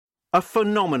A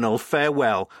phenomenal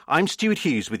farewell. I'm Stuart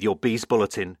Hughes with your Bees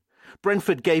Bulletin.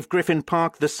 Brentford gave Griffin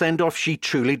Park the send-off she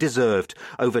truly deserved,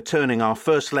 overturning our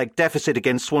first-leg deficit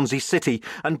against Swansea City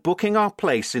and booking our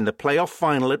place in the playoff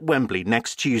final at Wembley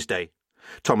next Tuesday.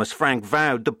 Thomas Frank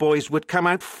vowed the boys would come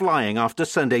out flying after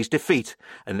Sunday's defeat,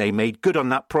 and they made good on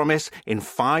that promise in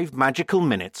 5 magical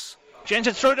minutes.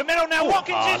 Jensen through the middle now,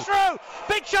 Watkins is through!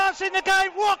 Big chance in the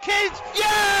game, Watkins!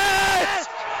 Yes!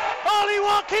 Ollie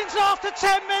Watkins after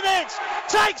 10 minutes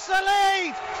takes the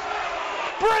lead!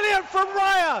 Brilliant from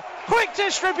Raya, quick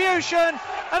distribution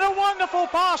and a wonderful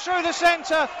pass through the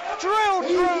centre, drilled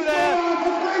through there,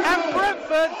 and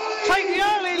Brentford take the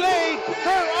early lead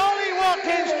through Ollie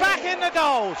Watkins back in the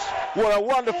goals. What a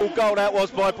wonderful goal that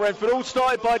was by Brentford, all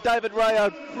started by David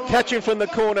Raya, catching from the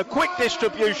corner, quick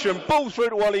distribution, ball through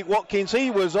to Ollie Watkins.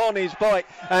 He was on his bike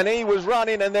and he was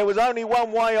running, and there was only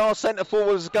one way our centre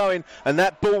forward was going, and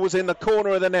that ball was in the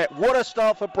corner of the net. What a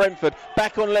start for Brentford,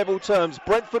 back on level terms.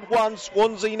 Brentford 1,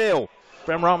 Swansea 0.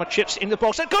 Benrahma chips in the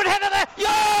box. A good header there.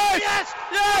 Yes! Yes!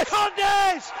 Yes!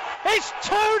 Condes! It's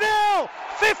 2-0.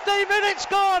 15 minutes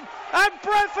gone, and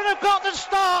Brentford have got the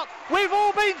start we've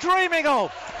all been dreaming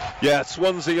of. Yeah,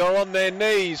 Swansea are on their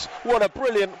knees. What a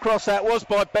brilliant cross that was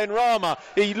by Benrahma.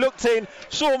 He looked in,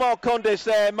 saw Marcondes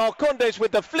there. Marcondes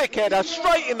with the flick header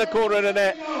straight in the corner of the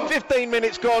net. 15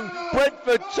 minutes gone.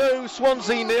 Brentford 2,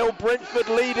 Swansea 0. Brentford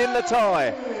leading the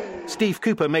tie. Steve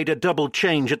Cooper made a double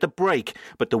change at the break,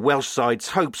 but the Welsh side's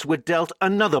hopes were dealt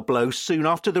another blow soon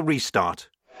after the restart.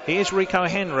 Here's Rico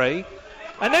Henry,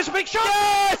 and there's a big shot.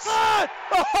 Yes! Oh!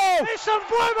 It's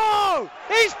Mbeumo!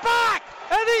 He's back!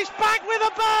 And he's back with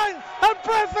a bang! And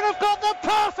Brentford have got the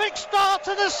perfect start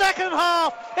to the second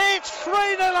half. It's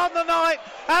 3-0 on the night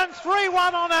and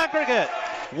 3-1 on aggregate.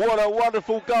 What a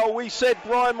wonderful goal. We said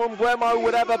Brian Mbeumo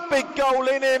would have a big goal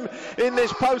in him in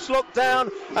this post-lockdown,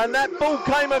 and that ball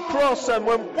came across, and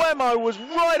Mbeumo was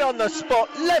right on the spot,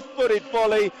 left-footed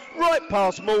volley, right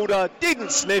past Mulder,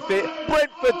 didn't sniff it.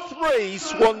 Brentford 3,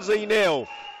 Swansea 0.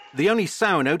 The only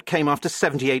sour note came after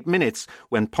 78 minutes,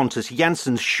 when Pontus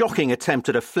Jansson's shocking attempt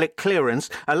at a flick clearance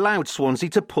allowed Swansea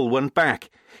to pull one back.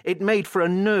 It made for a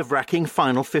nerve-wracking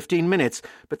final 15 minutes,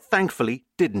 but thankfully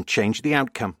didn't change the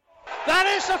outcome. That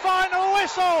is the final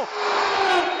whistle.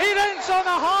 It ends on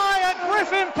a high at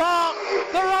Griffin Park.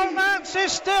 The romance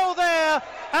is still there,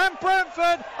 and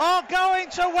Brentford are going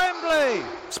to Wembley.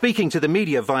 Speaking to the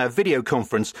media via video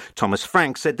conference, Thomas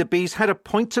Frank said the Bees had a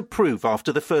point to prove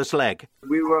after the first leg.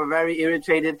 We were very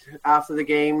irritated after the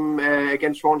game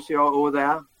against Swansea over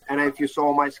there. And if you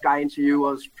saw my Sky interview,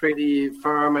 was pretty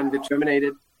firm and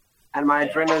determined. And my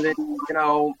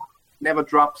adrenaline, never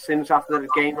dropped since after the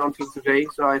game until today.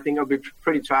 So I think I'll be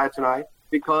pretty tired tonight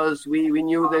because we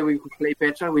knew that we could play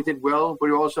better. We did well, but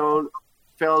we also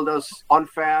felt us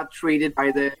unfair treated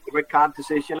by the red card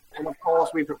decision. And of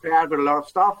course, we prepared with a lot of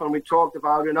stuff, and we talked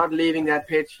about we're not leaving that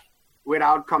pitch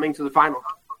without coming to the final.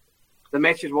 The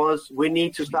message was we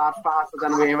need to start faster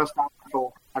than we ever started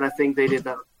before, and I think they did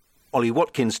that. Ollie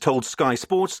Watkins told Sky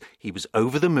Sports he was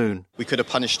over the moon. We could have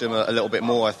punished him a little bit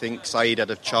more, I think. Saeed had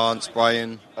a chance,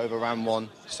 Brian overran one.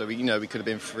 So, we could have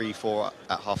been 3-4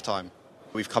 at half-time.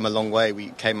 We've come a long way.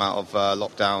 We came out of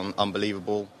lockdown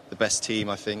unbelievable. The best team,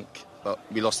 I think. But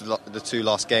we lost the 2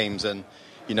 last games, and,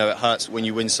 it hurts when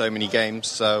you win so many games.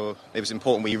 So it was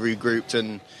important we regrouped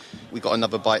and we got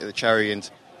another bite of the cherry, and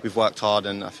we've worked hard,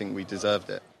 and I think we deserved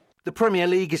it. The Premier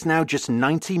League is now just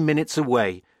 90 minutes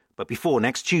away. But before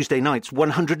next Tuesday night's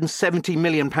 £170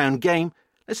 million game,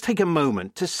 let's take a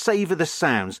moment to savour the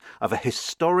sounds of a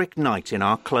historic night in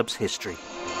our club's history.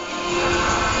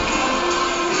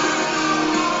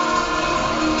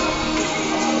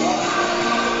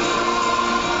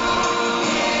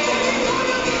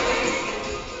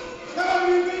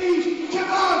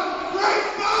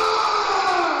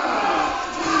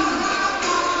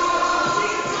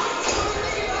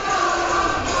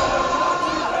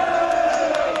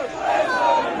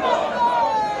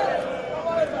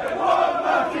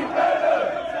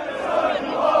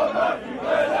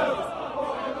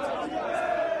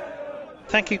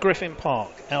 Thank you, Griffin Park,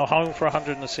 our home for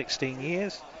 116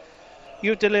 years.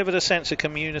 You've delivered a sense of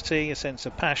community, a sense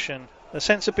of passion, a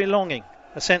sense of belonging,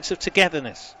 a sense of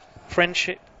togetherness,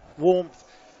 friendship, warmth.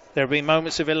 There have been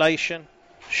moments of elation,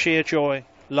 sheer joy,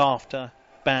 laughter,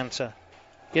 banter.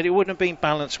 Yet it wouldn't have been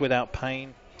balanced without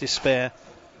pain, despair,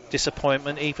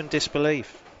 disappointment, even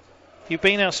disbelief. You've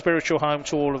been our spiritual home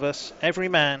to all of us, every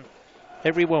man,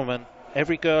 every woman,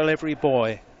 every girl, every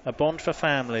boy, a bond for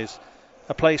families,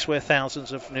 a place where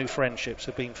thousands of new friendships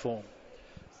have been formed.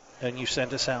 And you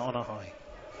sent us out on a high.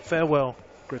 Farewell,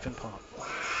 Griffin Park.